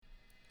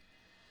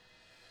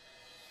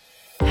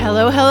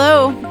Hello,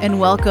 hello, and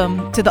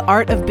welcome to The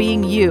Art of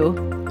Being You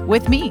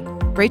with me,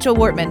 Rachel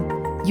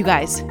Wortman. You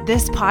guys,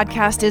 this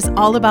podcast is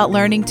all about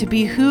learning to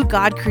be who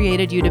God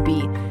created you to be,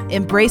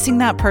 embracing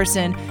that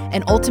person,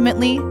 and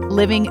ultimately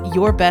living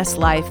your best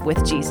life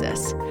with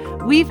Jesus.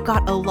 We've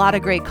got a lot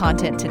of great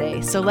content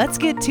today, so let's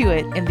get to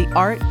it in The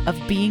Art of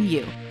Being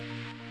You.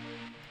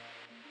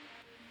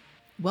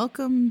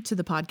 Welcome to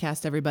the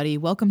podcast, everybody.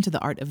 Welcome to The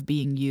Art of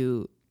Being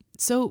You.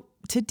 So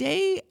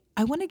today,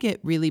 I want to get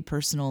really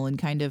personal and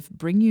kind of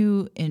bring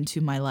you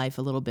into my life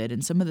a little bit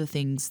and some of the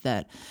things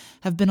that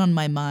have been on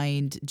my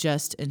mind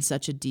just in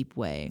such a deep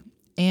way.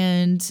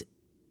 And,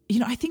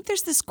 I think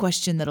there's this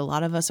question that a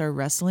lot of us are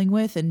wrestling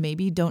with and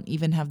maybe don't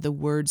even have the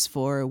words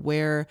for,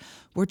 where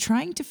we're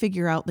trying to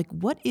figure out,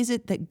 what is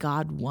it that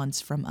God wants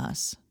from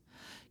us?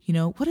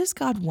 What does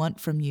God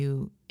want from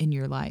you in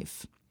your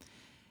life?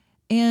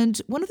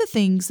 And one of the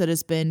things that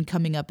has been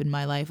coming up in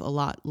my life a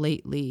lot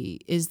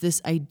lately is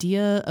this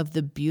idea of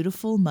the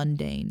beautiful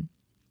mundane.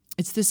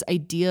 It's this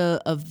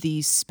idea of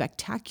the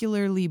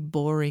spectacularly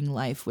boring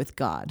life with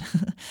God.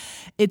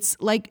 It's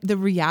like the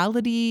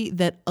reality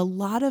that a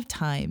lot of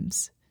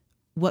times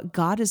what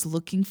God is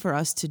looking for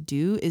us to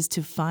do is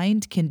to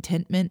find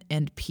contentment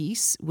and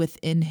peace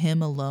within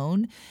Him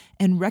alone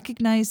and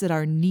recognize that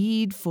our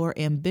need for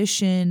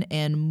ambition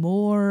and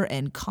more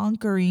and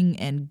conquering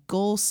and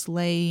goal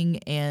slaying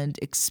and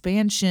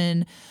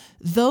expansion,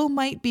 though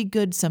might be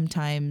good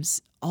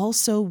sometimes,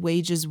 also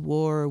wages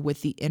war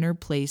with the inner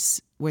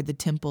place where the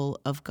temple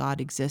of God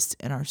exists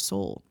in our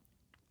soul.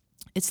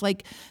 It's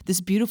like this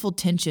beautiful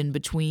tension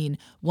between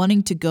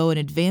wanting to go and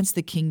advance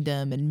the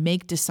kingdom and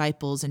make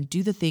disciples and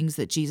do the things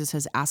that Jesus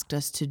has asked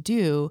us to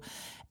do,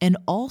 and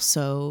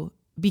also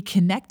be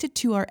connected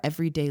to our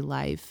everyday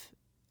life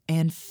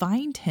and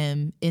find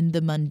Him in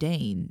the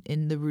mundane,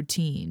 in the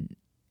routine,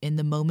 in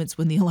the moments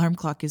when the alarm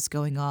clock is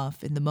going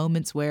off, in the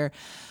moments where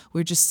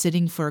we're just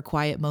sitting for a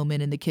quiet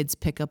moment in the kids'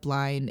 pickup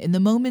line, in the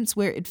moments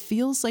where it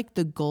feels like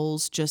the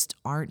goals just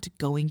aren't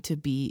going to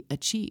be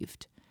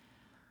achieved.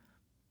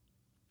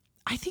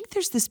 I think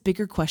there's this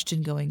bigger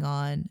question going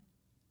on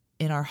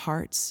in our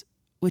hearts,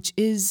 which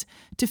is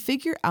to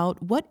figure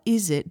out, what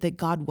is it that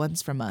God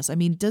wants from us? I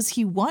mean, does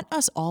He want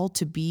us all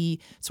to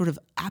be sort of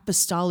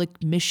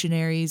apostolic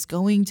missionaries,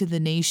 going to the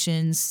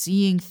nations,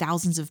 seeing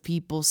thousands of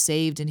people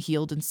saved and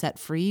healed and set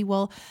free?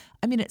 Well,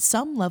 I mean, at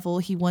some level,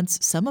 He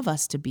wants some of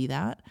us to be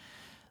that.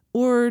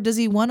 Or does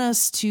He want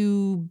us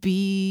to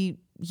be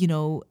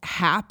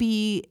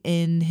happy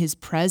in His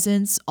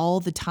presence all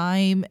the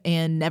time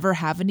and never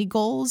have any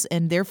goals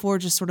and therefore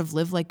just sort of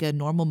live like a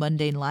normal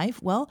mundane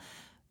life? Well,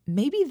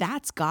 maybe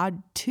that's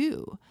God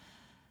too.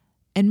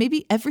 And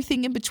maybe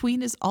everything in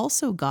between is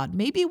also God.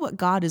 Maybe what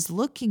God is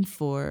looking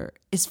for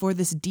is for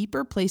this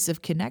deeper place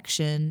of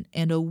connection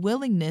and a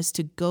willingness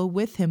to go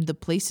with Him the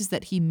places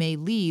that He may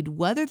lead,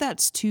 whether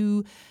that's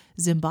to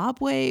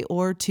Zimbabwe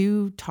or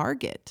to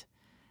Target.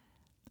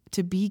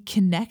 To be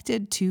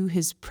connected to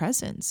His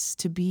presence,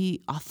 to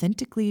be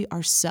authentically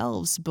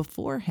ourselves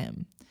before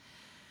Him.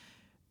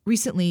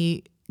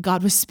 Recently,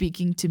 God was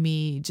speaking to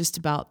me just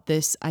about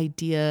this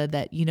idea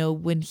that,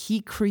 when He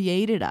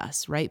created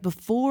us, right,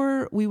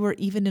 before we were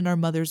even in our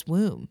mother's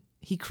womb,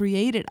 He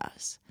created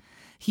us.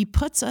 He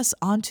puts us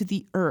onto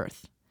the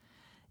earth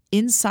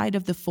inside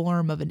of the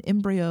form of an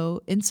embryo,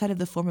 inside of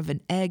the form of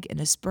an egg and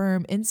a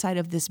sperm, inside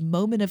of this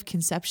moment of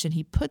conception.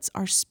 He puts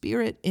our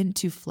spirit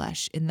into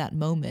flesh in that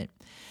moment.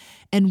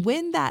 And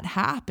when that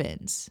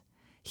happens,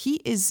 He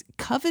is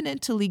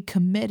covenantally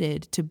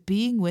committed to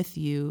being with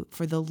you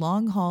for the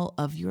long haul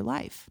of your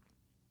life.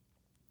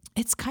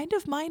 It's kind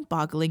of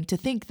mind-boggling to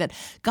think that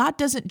God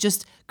doesn't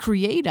just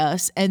create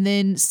us and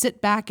then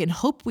sit back and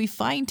hope we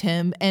find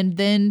Him and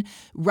then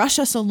rush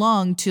us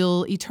along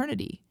till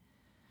eternity.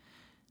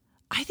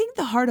 I think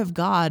the heart of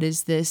God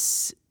is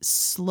this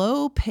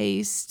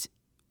slow-paced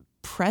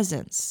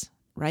presence,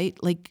 right?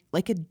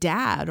 Like a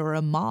dad or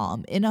a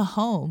mom in a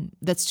home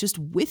that's just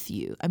with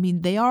you. I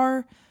mean, they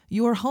are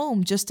your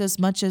home just as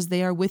much as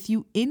they are with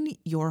you in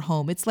your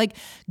home. It's like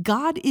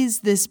God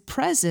is this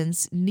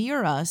presence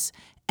near us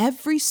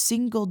every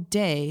single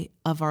day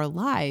of our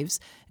lives,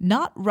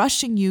 not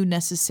rushing you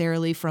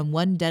necessarily from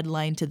one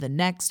deadline to the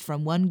next,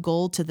 from one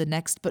goal to the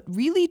next, but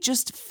really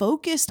just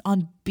focused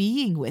on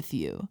being with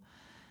you.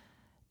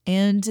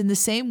 And in the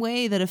same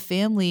way that a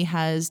family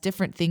has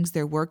different things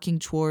they're working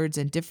towards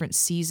and different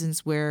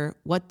seasons where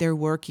what they're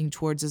working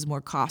towards is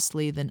more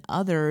costly than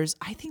others,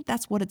 I think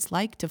that's what it's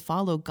like to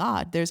follow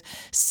God. There's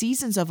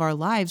seasons of our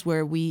lives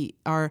where we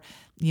are,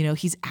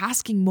 He's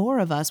asking more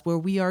of us, where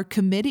we are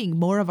committing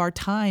more of our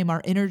time,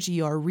 our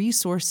energy, our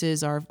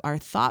resources, our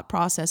thought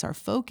process, our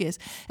focus.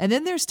 And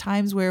then there's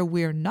times where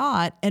we're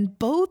not, and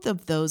both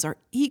of those are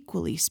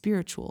equally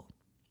spiritual.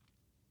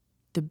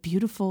 The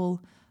beautiful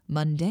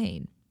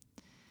mundane.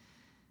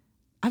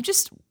 I'm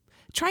just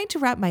trying to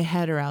wrap my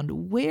head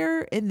around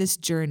where in this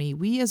journey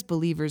we as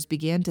believers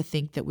began to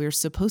think that we're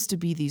supposed to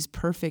be these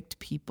perfect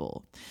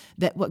people,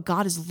 that what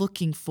God is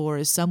looking for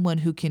is someone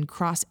who can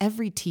cross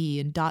every T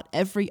and dot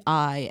every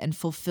I and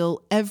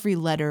fulfill every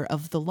letter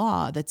of the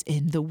law that's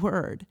in the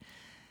Word.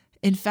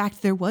 In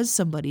fact, there was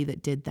somebody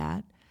that did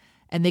that.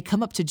 And they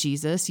come up to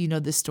Jesus, you know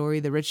this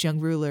story, the rich young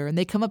ruler, and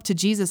they come up to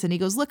Jesus and he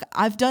goes, look,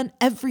 I've done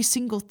every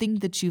single thing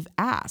that you've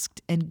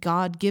asked. And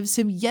God gives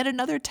him yet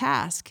another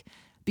task.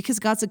 Because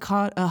God's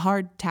a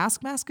hard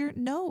taskmaster?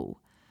 No.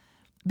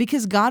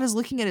 Because God is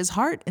looking at his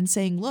heart and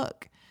saying,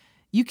 look,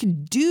 you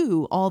can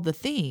do all the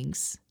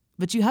things,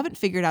 but you haven't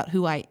figured out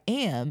who I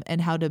am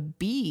and how to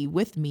be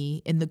with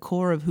me in the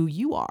core of who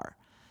you are.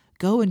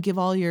 Go and give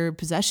all your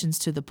possessions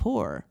to the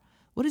poor.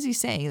 What is he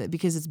saying? That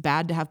because it's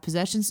bad to have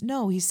possessions?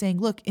 No, he's saying,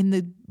 look, in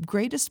the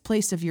greatest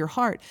place of your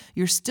heart,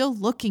 you're still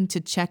looking to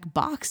check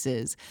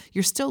boxes.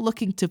 You're still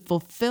looking to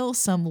fulfill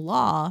some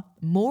law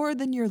more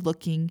than you're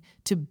looking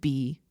to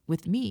be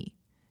with me,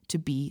 to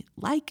be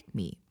like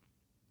me.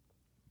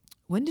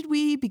 When did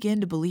we begin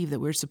to believe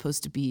that we're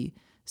supposed to be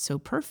so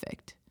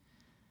perfect?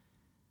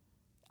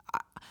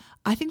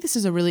 I think this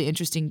is a really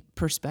interesting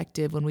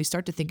perspective when we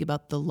start to think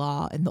about the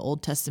law in the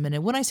Old Testament.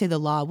 And when I say the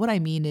law, what I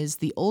mean is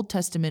the Old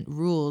Testament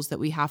rules that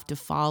we have to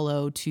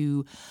follow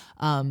to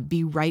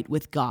be right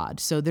with God.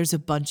 So there's a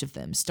bunch of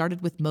them. Started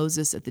with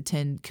Moses at the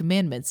 10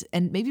 Commandments.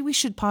 And maybe we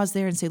should pause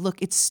there and say,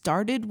 look, it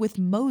started with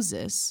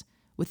Moses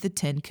with the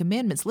 10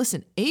 Commandments.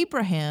 Listen,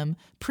 Abraham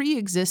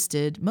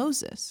pre-existed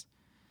Moses.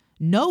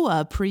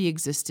 Noah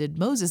pre-existed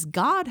Moses.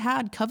 God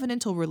had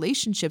covenantal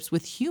relationships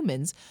with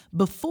humans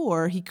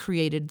before he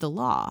created the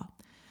law.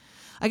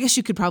 I guess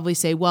you could probably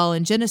say, well,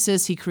 in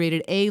Genesis, he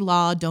created a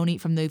law, don't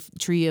eat from the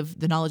tree of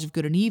the knowledge of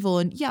good and evil.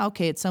 And yeah,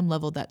 okay, at some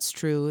level, that's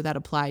true. That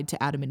applied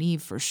to Adam and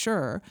Eve for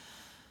sure.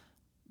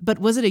 But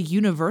was it a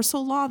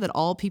universal law that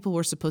all people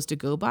were supposed to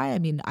go by? I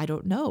mean, I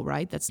don't know,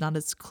 right? That's not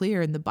as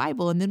clear in the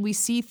Bible. And then we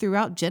see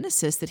throughout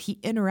Genesis that he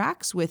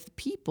interacts with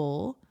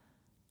people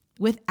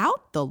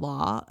without the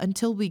law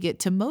until we get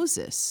to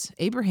Moses.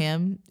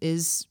 Abraham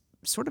is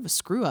sort of a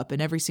screw up in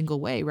every single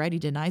way, right? He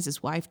denies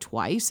his wife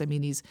twice. I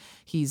mean, he's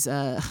he's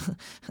an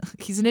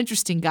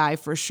interesting guy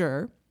for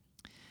sure.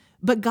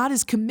 But God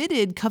is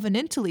committed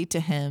covenantally to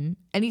him,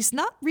 and he's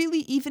not really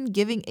even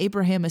giving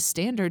Abraham a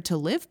standard to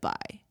live by.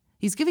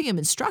 He's giving him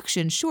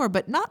instruction, sure,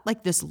 but not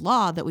like this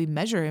law that we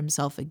measure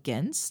himself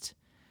against.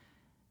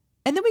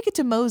 And then we get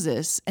to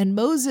Moses, and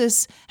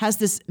Moses has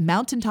this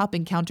mountaintop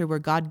encounter where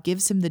God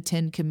gives him the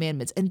 10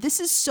 Commandments. And this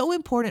is so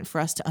important for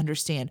us to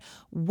understand.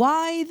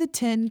 Why the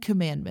 10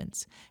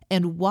 Commandments?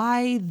 And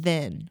why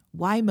then?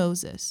 Why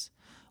Moses?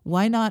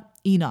 Why not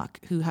Enoch,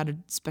 who had a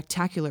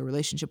spectacular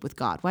relationship with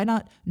God? Why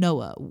not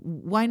Noah?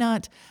 Why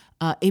not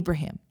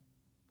Abraham?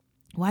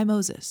 Why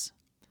Moses?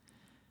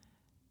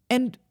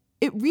 And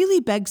it really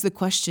begs the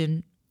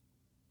question,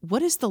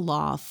 what is the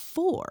law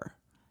for?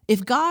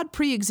 If God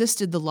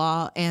pre-existed the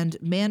law and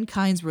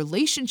mankind's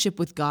relationship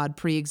with God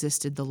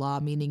pre-existed the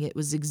law, meaning it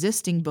was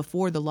existing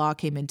before the law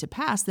came into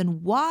pass,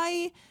 then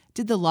why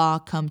did the law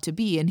come to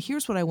be? And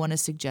here's what I want to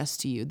suggest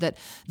to you, that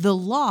the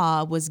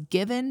law was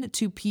given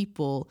to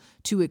people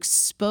to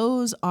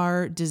expose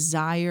our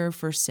desire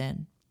for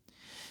sin.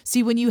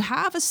 See, when you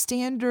have a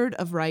standard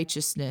of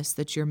righteousness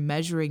that you're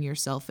measuring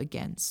yourself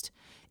against,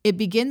 it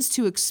begins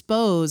to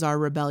expose our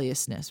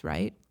rebelliousness,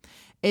 right?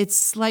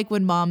 It's like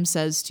when mom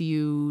says to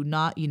you,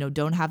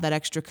 don't have that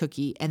extra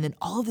cookie. And then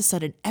all of a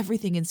sudden,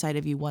 everything inside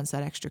of you wants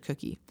that extra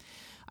cookie.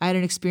 I had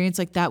an experience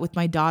like that with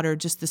my daughter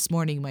just this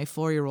morning, my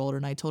 4-year-old.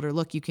 And I told her,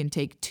 look, you can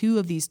take 2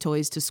 of these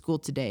toys to school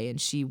today. And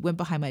she went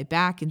behind my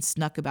back and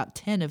snuck about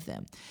 10 of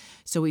them.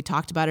 So we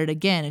talked about it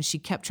again. And she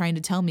kept trying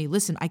to tell me,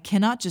 listen, I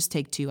cannot just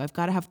take 2. I've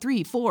got to have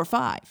 3, 4,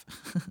 5.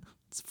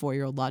 It's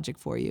 4-year-old logic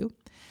for you.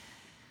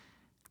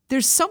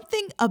 There's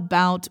something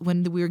about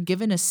when we're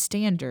given a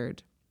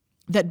standard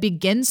that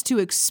begins to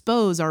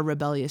expose our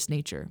rebellious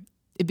nature.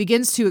 It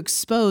begins to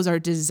expose our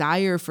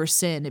desire for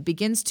sin. It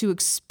begins to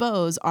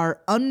expose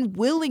our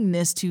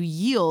unwillingness to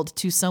yield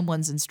to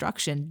someone's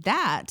instruction.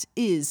 That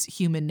is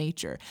human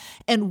nature.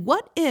 And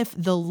what if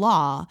the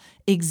law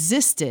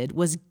existed,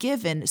 was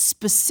given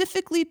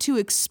specifically to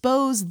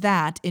expose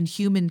that in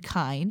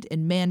humankind,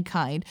 in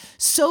mankind,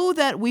 so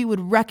that we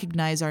would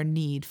recognize our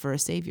need for a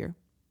savior?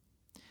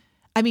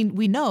 I mean,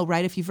 we know,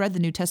 right? If you've read the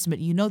New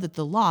Testament, you know that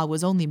the law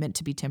was only meant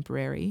to be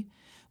temporary.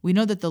 We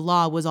know that the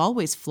law was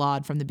always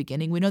flawed from the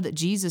beginning. We know that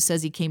Jesus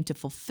says he came to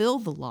fulfill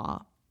the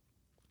law.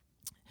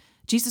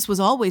 Jesus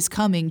was always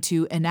coming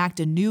to enact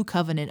a new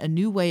covenant, a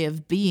new way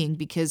of being,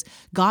 because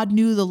God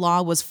knew the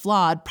law was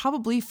flawed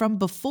probably from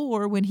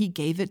before when he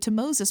gave it to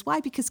Moses. Why?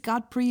 Because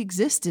God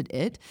pre-existed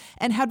it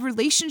and had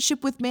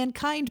relationship with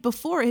mankind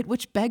before it,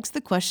 which begs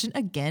the question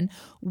again,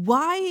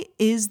 why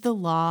is the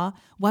law,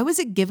 why was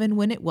it given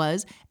when it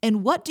was,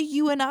 and what do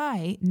you and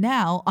I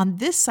now on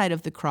this side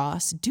of the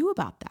cross do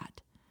about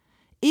that?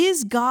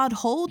 Is God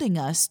holding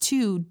us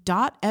to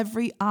dot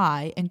every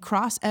I and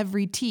cross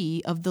every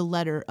T of the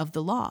letter of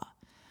the law?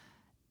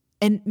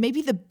 And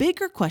maybe the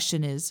bigger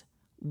question is,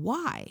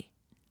 why?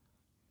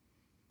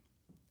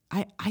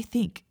 I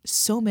think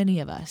so many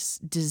of us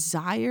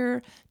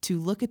desire to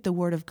look at the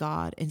Word of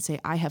God and say,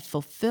 I have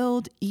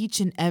fulfilled each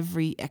and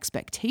every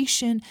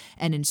expectation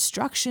and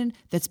instruction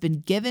that's been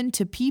given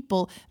to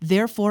people.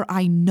 Therefore,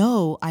 I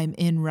know I'm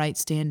in right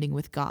standing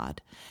with God.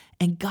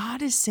 And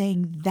God is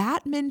saying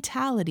that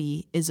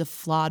mentality is a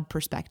flawed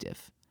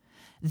perspective.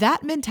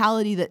 That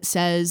mentality that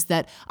says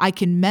that I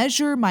can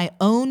measure my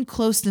own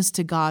closeness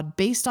to God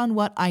based on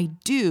what I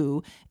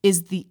do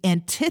is the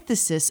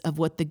antithesis of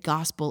what the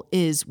gospel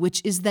is, which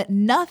is that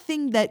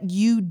nothing that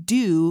you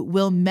do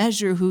will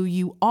measure who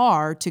you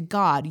are to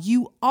God.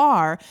 You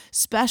are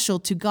special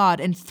to God.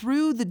 And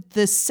through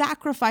the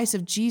sacrifice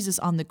of Jesus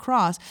on the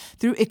cross,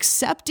 through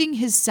accepting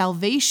his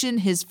salvation,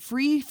 his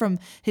freedom,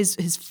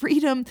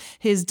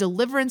 his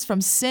deliverance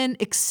from sin,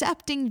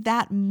 accepting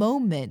that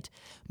moment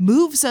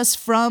moves us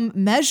from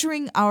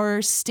measuring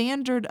our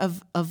standard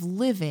of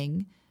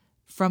living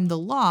from the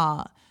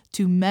law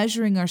to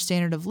measuring our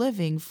standard of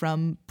living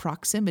from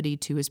proximity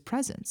to his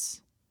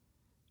presence.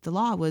 The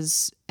law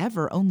was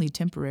ever only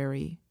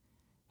temporary.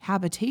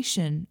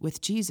 Habitation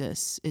with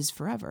Jesus is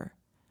forever.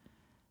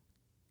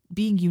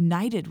 Being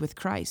united with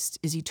Christ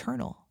is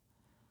eternal.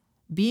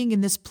 Being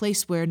in this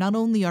place where not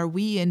only are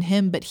we in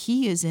him, but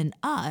he is in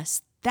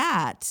us,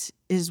 that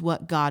is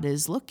what God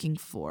is looking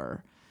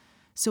for.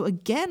 So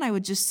again, I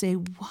would just say,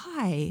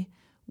 why?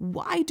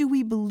 Why do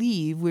we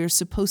believe we're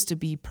supposed to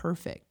be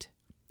perfect?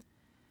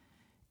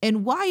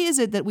 And why is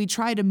it that we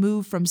try to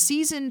move from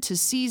season to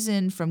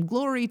season, from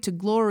glory to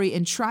glory,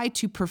 and try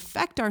to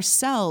perfect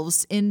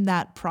ourselves in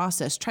that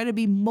process, try to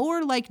be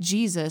more like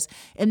Jesus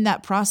in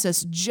that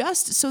process,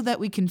 just so that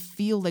we can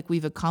feel like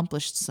we've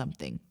accomplished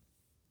something?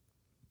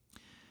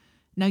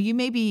 Now, you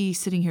may be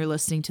sitting here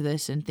listening to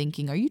this and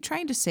thinking, are you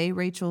trying to say,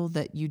 Rachel,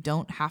 that you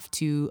don't have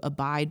to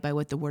abide by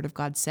what the Word of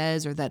God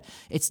says, or that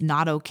it's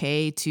not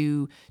okay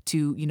to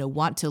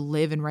want to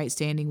live in right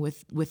standing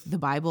with the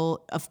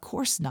Bible? Of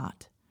course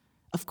not.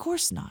 Of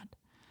course not.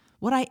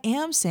 What I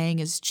am saying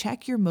is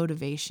check your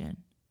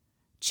motivation.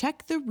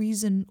 Check the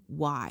reason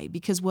why,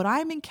 because what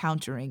I'm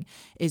encountering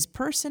is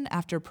person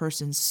after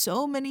person,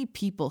 so many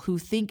people who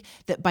think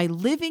that by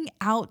living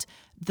out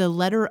the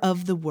letter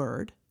of the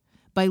Word,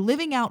 by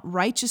living out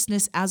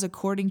righteousness as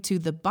according to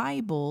the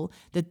Bible,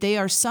 that they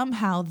are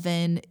somehow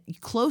then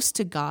close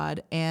to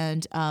God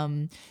and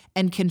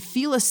can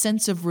feel a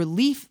sense of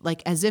relief,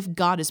 like as if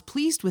God is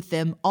pleased with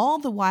them, all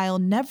the while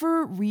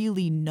never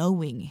really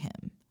knowing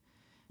him.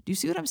 Do you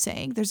see what I'm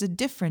saying? There's a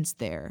difference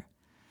there.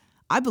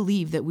 I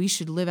believe that we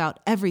should live out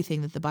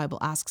everything that the Bible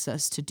asks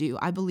us to do.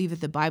 I believe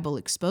that the Bible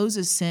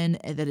exposes sin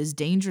that is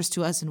dangerous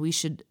to us, and we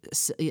should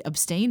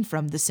abstain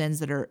from the sins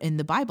that are in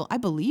the Bible. I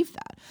believe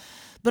that.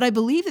 But I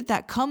believe that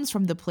that comes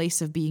from the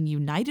place of being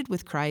united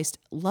with Christ,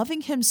 loving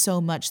him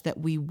so much that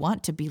we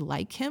want to be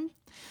like him,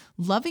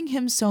 loving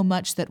him so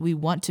much that we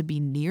want to be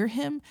near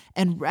him,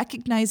 and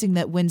recognizing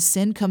that when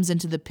sin comes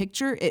into the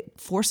picture,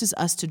 it forces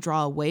us to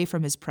draw away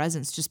from his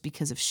presence just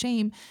because of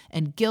shame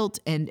and guilt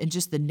and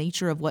just the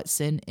nature of what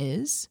sin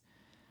is.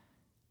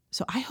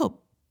 So I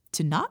hope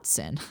to not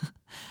sin.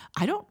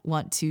 I don't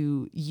want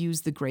to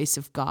use the grace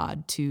of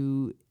God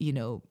to,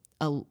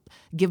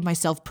 give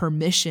myself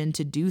permission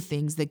to do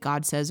things that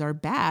God says are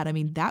bad. I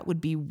mean, that would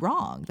be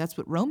wrong. That's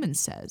what Romans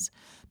says.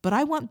 But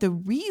I want the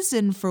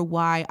reason for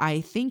why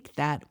I think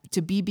that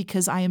to be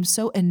because I am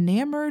so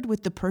enamored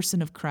with the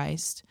person of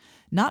Christ,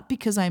 not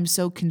because I'm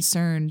so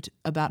concerned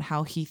about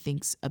how he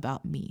thinks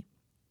about me.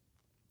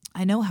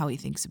 I know how he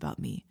thinks about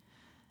me.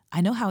 I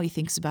know how he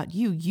thinks about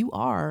you. You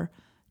are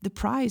the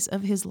prize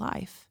of his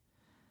life.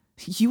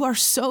 You are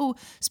so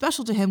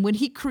special to him when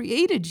he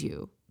created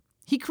you.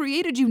 He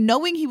created you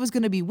knowing he was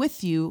going to be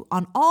with you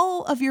on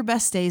all of your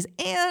best days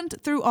and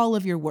through all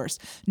of your worst,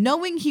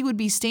 knowing he would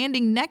be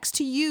standing next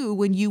to you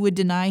when you would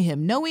deny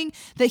him, knowing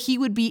that he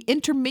would be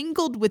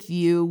intermingled with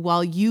you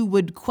while you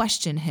would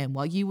question him,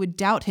 while you would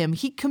doubt him.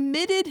 He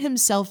committed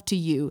himself to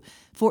you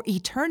for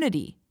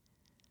eternity.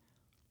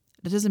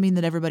 That doesn't mean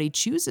that everybody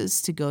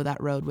chooses to go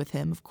that road with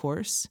him, of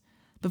course.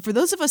 But for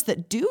those of us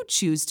that do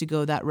choose to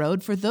go that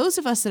road, for those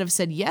of us that have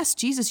said, yes,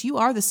 Jesus, you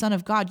are the Son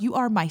of God, you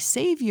are my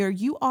Savior,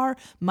 you are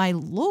my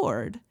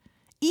Lord,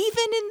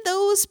 even in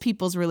those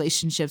people's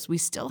relationships, we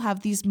still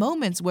have these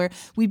moments where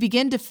we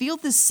begin to feel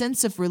this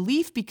sense of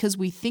relief because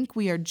we think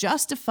we are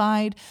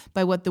justified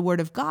by what the Word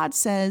of God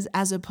says,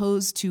 as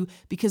opposed to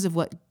because of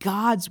what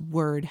God's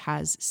Word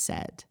has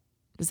said.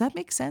 Does that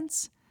make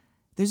sense?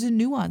 There's a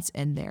nuance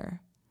in there.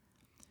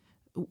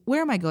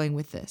 Where am I going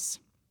with this?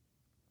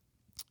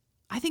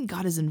 I think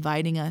God is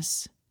inviting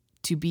us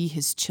to be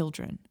his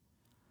children.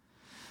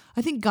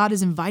 I think God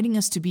is inviting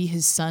us to be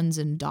his sons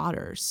and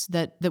daughters,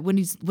 that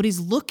when what he's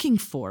looking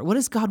for, what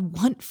does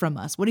God want from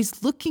us? What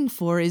he's looking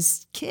for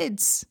is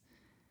kids,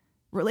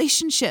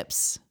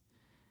 relationships,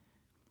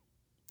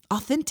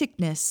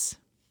 authenticness.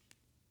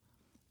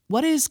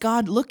 What is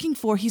God looking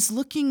for? He's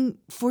looking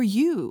for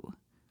you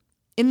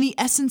in the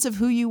essence of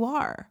who you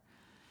are.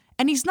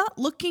 And he's not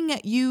looking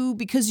at you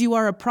because you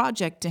are a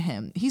project to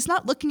him. He's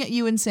not looking at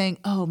you and saying,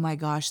 oh my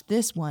gosh,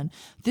 this one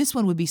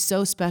would be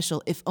so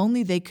special if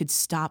only they could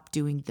stop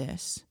doing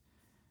this.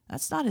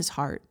 That's not his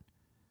heart.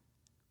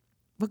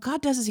 What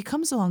God does is he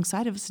comes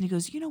alongside of us and he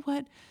goes, you know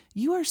what?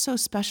 You are so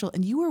special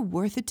and you are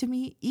worth it to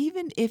me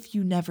even if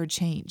you never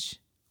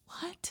change.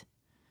 What?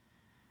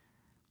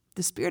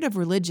 The spirit of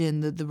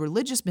religion, the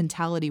religious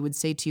mentality would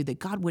say to you that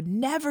God would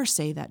never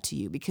say that to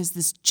you because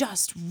this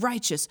just,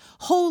 righteous,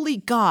 holy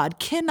God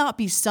cannot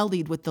be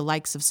sullied with the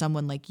likes of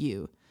someone like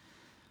you.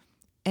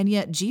 And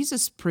yet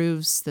Jesus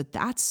proves that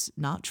that's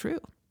not true.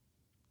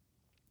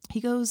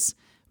 He goes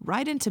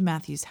right into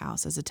Matthew's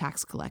house as a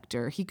tax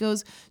collector. He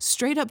goes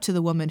straight up to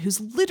the woman who's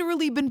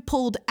literally been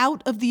pulled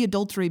out of the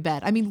adultery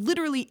bed. I mean,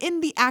 literally in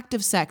the act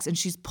of sex, and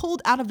she's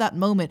pulled out of that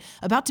moment,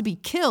 about to be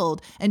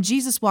killed, and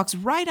Jesus walks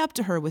right up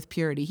to her with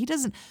purity. He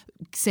doesn't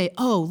say,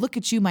 oh, look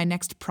at you, my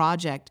next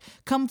project.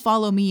 Come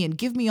follow me and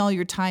give me all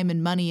your time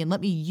and money and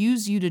let me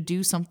use you to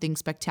do something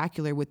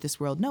spectacular with this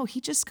world. No, he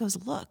just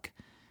goes, look,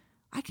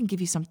 I can give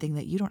you something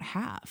that you don't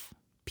have.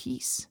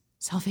 Peace,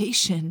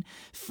 salvation,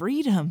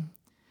 freedom.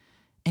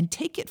 And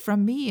take it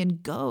from me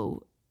and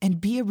go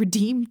and be a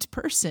redeemed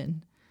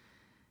person.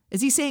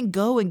 Is he saying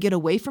go and get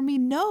away from me?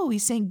 No,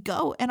 he's saying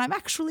go and I'm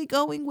actually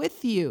going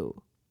with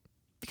you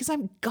because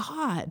I'm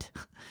God.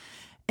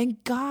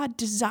 And God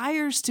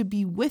desires to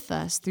be with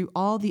us through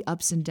all the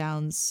ups and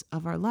downs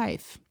of our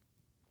life.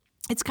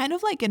 It's kind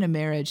of like in a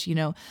marriage,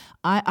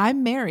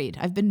 I'm married.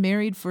 I've been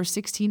married for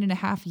 16 and a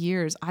half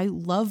years. I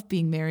love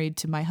being married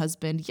to my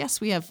husband. Yes,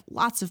 we have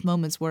lots of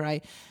moments where I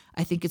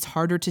think it's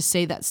harder to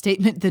say that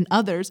statement than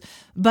others,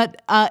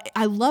 but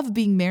I love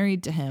being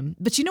married to him.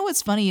 But you know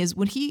what's funny is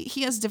when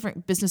he has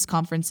different business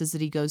conferences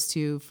that he goes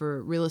to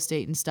for real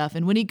estate and stuff.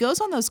 And when he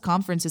goes on those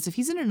conferences, if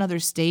he's in another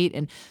state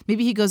and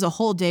maybe he goes a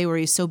whole day where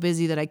he's so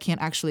busy that I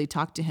can't actually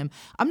talk to him,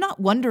 I'm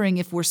not wondering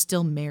if we're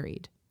still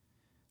married.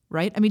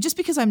 Right? I mean, just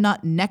because I'm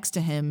not next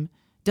to him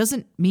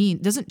doesn't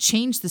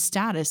change the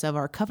status of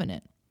our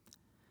covenant.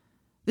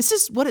 This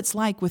is what it's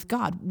like with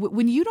God.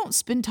 When you don't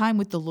spend time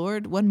with the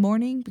Lord one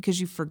morning because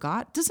you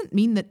forgot, doesn't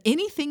mean that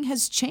anything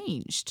has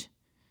changed.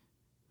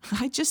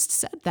 I just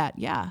said that,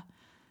 yeah.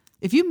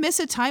 If you miss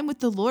a time with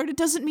the Lord, it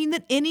doesn't mean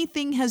that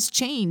anything has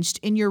changed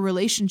in your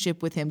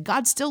relationship with him.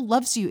 God still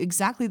loves you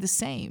exactly the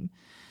same.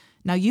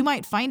 Now, you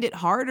might find it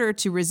harder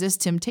to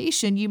resist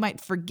temptation. You might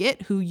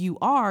forget who you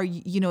are.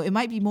 It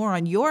might be more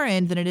on your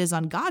end than it is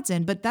on God's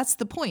end, but that's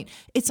the point.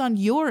 It's on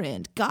your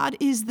end. God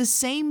is the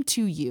same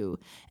to you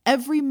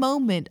every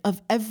moment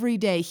of every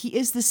day. He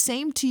is the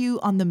same to you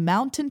on the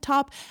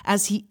mountaintop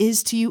as he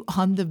is to you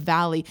on the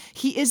valley.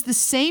 He is the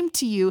same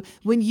to you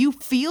when you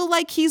feel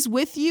like he's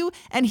with you,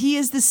 and he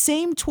is the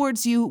same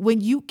towards you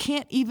when you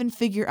can't even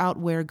figure out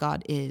where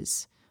God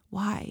is.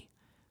 Why?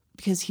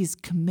 Because he's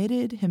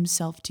committed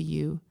himself to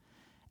you.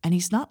 And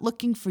he's not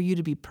looking for you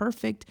to be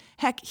perfect.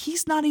 Heck,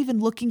 he's not even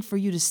looking for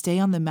you to stay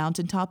on the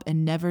mountaintop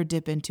and never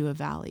dip into a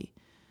valley.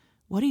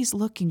 What he's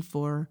looking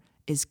for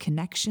is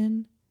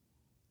connection,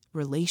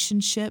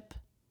 relationship,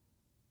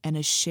 and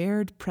a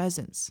shared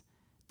presence.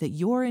 That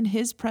you're in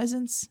his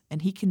presence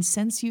and he can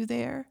sense you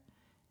there,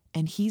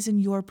 and he's in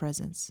your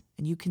presence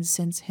and you can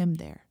sense him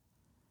there.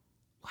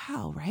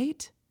 Wow,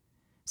 right?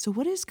 So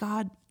what is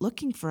God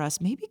looking for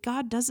us? Maybe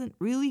God doesn't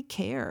really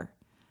care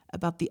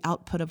about the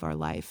output of our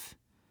life.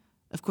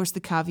 Of course, the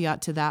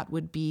caveat to that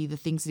would be the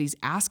things that he's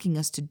asking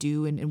us to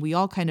do. And we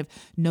all kind of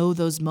know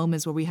those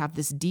moments where we have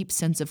this deep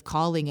sense of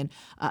calling.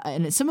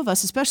 And some of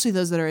us, especially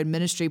those that are in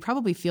ministry,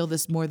 probably feel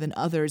this more than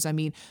others. I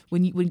mean,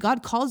 when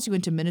God calls you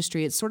into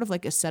ministry, it's sort of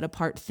like a set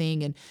apart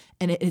thing. And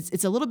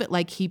it's a little bit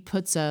like he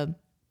puts a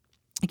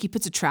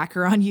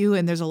tracker on you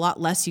and there's a lot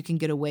less you can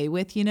get away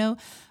with,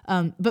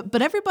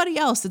 But everybody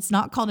else that's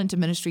not called into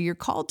ministry, you're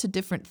called to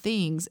different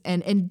things.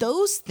 And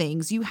those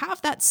things, you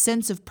have that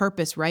sense of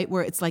purpose, right?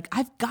 Where it's like,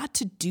 I've got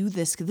to do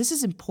this because this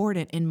is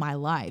important in my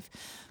life.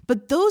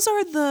 But those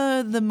are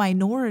the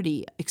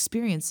minority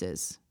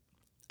experiences.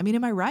 I mean,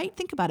 am I right?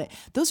 Think about it.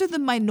 Those are the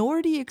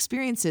minority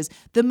experiences.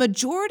 The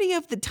majority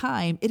of the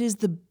time, it is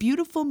the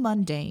beautiful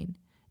mundane.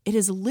 It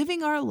is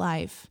living our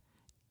life,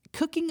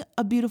 cooking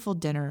a beautiful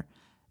dinner,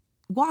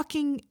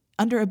 walking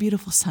under a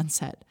beautiful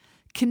sunset,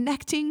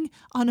 connecting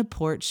on a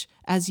porch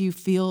as you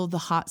feel the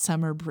hot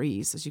summer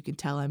breeze. As you can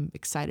tell, I'm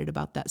excited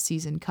about that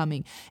season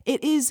coming.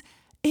 It is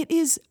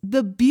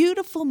the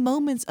beautiful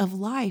moments of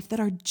life that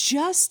are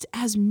just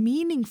as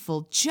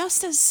meaningful,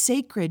 just as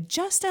sacred,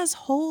 just as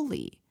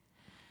holy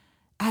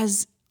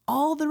as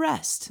all the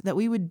rest that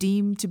we would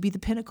deem to be the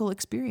pinnacle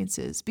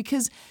experiences,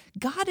 because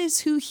God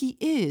is who he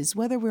is,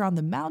 whether we're on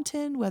the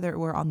mountain, whether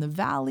we're on the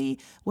valley,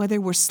 whether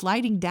we're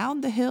sliding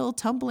down the hill,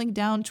 tumbling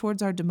down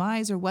towards our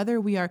demise, or whether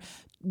we are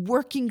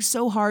working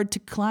so hard to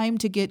climb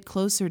to get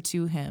closer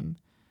to him.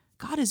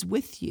 God is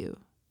with you.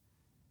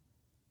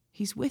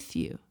 He's with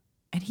you,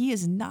 and he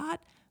is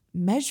not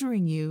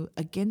measuring you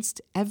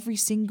against every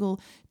single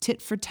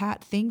tit for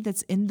tat thing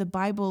that's in the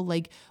Bible.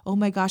 Like, oh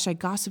my gosh, I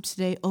gossiped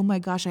today. Oh my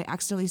gosh, I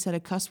accidentally said a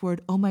cuss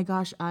word. Oh my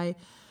gosh, I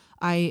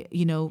I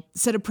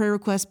said a prayer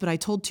request, but I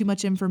told too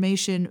much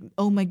information.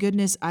 Oh my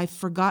goodness, I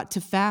forgot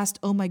to fast.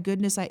 Oh my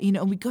goodness,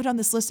 and we go down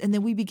this list, and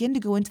then we begin to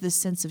go into this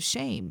sense of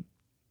shame.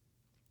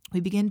 We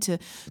begin to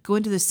go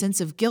into this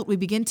sense of guilt. We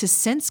begin to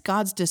sense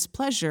God's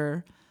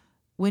displeasure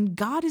when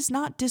God is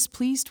not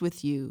displeased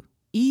with you,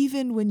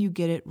 even when you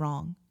get it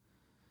wrong.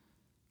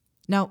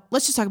 Now,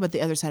 let's just talk about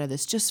the other side of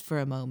this just for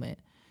a moment.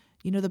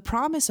 The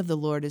promise of the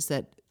Lord is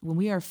that when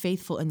we are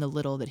faithful in the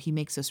little, that he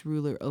makes us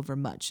ruler over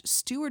much.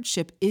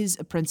 Stewardship is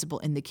a principle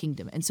in the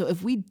kingdom. And so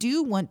if we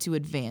do want to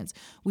advance,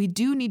 we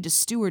do need to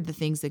steward the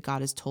things that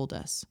God has told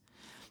us.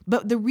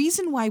 But the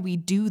reason why we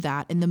do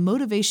that and the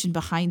motivation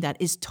behind that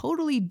is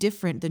totally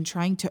different than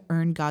trying to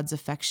earn God's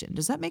affection.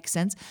 Does that make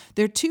sense?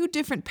 There are two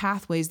different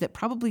pathways that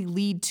probably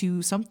lead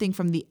to something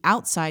from the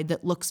outside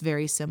that looks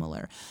very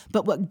similar.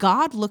 But what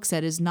God looks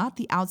at is not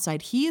the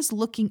outside. He is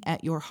looking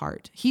at your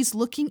heart. He's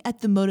looking at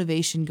the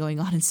motivation going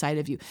on inside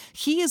of you.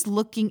 He is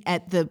looking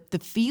at the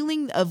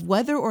feeling of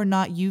whether or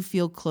not you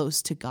feel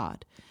close to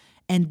God.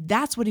 And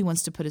that's what he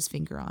wants to put his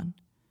finger on.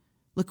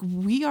 Look,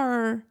 we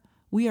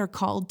are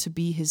called to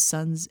be his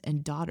sons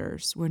and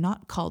daughters. We're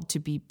not called to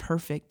be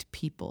perfect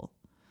people.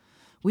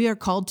 We are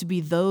called to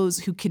be those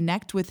who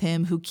connect with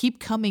him, who keep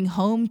coming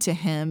home to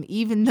him,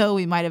 even though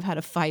we might have had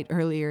a fight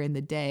earlier in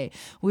the day.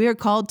 We are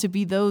called to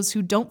be those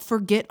who don't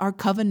forget our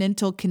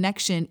covenantal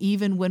connection,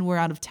 even when we're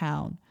out of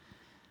town.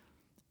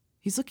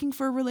 He's looking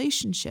for a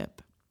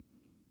relationship.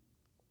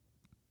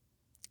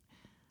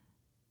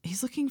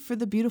 He's looking for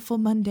the beautiful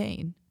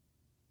mundane.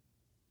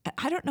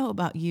 I don't know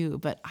about you,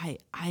 but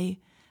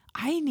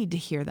I need to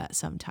hear that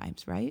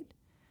sometimes, right?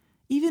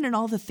 Even in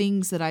all the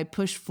things that I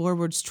push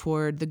forwards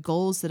toward, the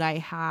goals that I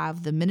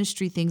have, the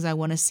ministry things I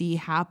want to see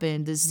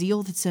happen, the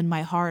zeal that's in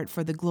my heart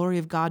for the glory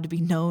of God to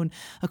be known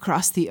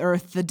across the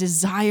earth, the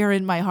desire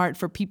in my heart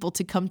for people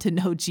to come to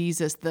know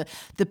Jesus, the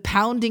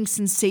pounding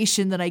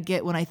sensation that I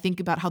get when I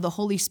think about how the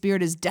Holy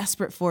Spirit is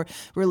desperate for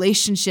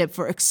relationship,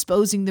 for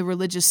exposing the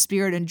religious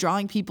spirit and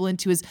drawing people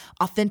into his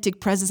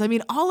authentic presence. I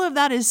mean, all of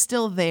that is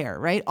still there,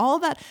 right? All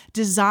that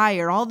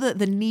desire, all the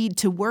need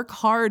to work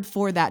hard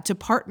for that, to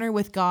partner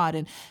with God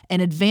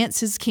and advance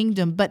his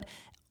kingdom. But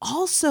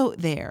also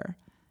there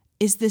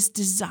is this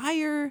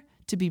desire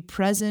to be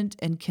present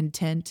and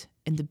content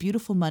in the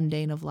beautiful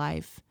mundane of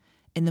life,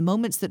 in the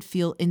moments that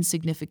feel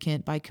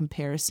insignificant by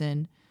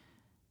comparison,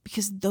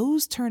 because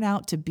those turn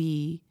out to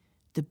be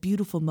the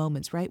beautiful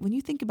moments, right? When you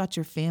think about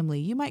your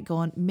family, you might go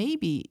on,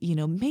 maybe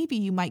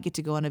you might get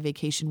to go on a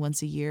vacation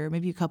once a year,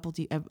 maybe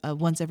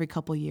once every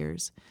couple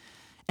years.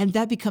 And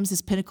that becomes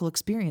this pinnacle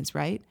experience,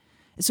 right?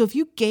 So if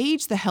you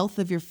gauge the health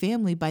of your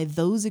family by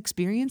those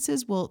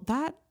experiences, well,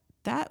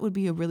 that would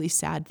be a really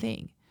sad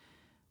thing.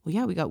 Well,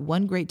 yeah, we got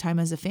one great time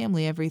as a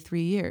family every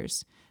 3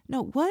 years.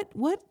 No,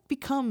 what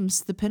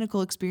becomes the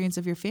pinnacle experience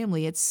of your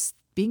family? It's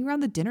being around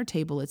the dinner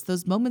table. It's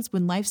those moments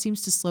when life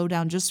seems to slow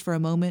down just for a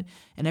moment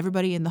and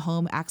everybody in the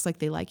home acts like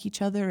they like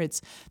each other.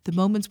 It's the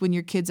moments when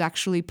your kids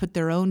actually put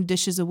their own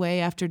dishes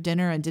away after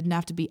dinner and didn't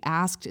have to be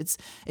asked. It's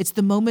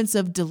the moments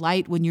of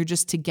delight when you're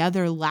just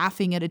together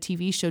laughing at a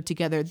TV show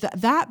together.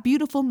 That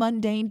beautiful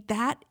mundane,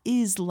 that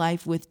is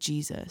life with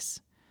Jesus.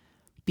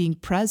 Being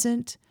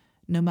present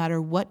no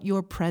matter what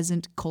your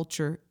present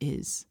culture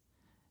is.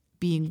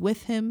 Being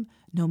with him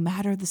no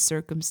matter the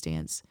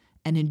circumstance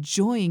and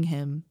enjoying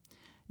him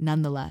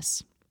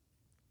nonetheless.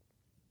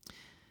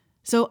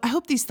 So I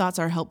hope these thoughts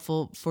are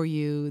helpful for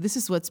you. This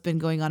is what's been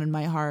going on in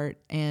my heart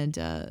and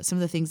some of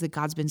the things that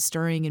God's been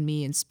stirring in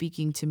me and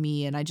speaking to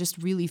me. And I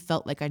just really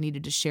felt like I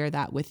needed to share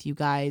that with you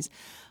guys.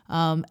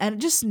 And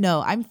just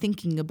know I'm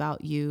thinking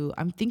about you.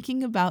 I'm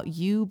thinking about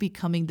you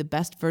becoming the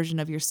best version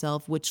of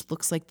yourself, which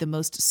looks like the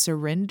most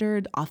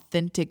surrendered,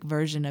 authentic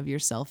version of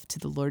yourself to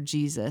the Lord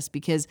Jesus,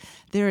 because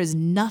there is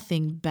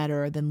nothing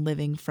better than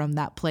living from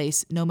that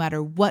place, no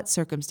matter what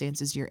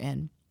circumstances you're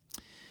in.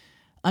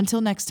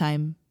 Until next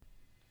time,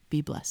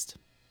 be blessed.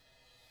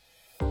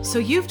 So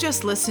you've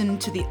just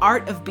listened to The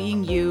Art of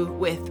Being You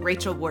with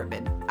Rachel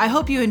Wortman. I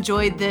hope you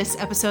enjoyed this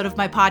episode of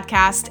my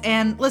podcast.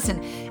 And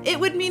listen, it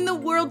would mean the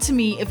world to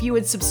me if you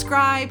would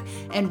subscribe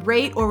and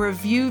rate or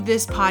review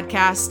this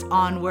podcast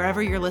on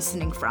wherever you're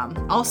listening from.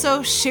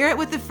 Also, share it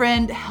with a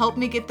friend. Help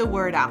me get the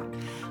word out.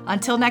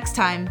 Until next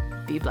time,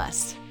 be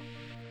blessed.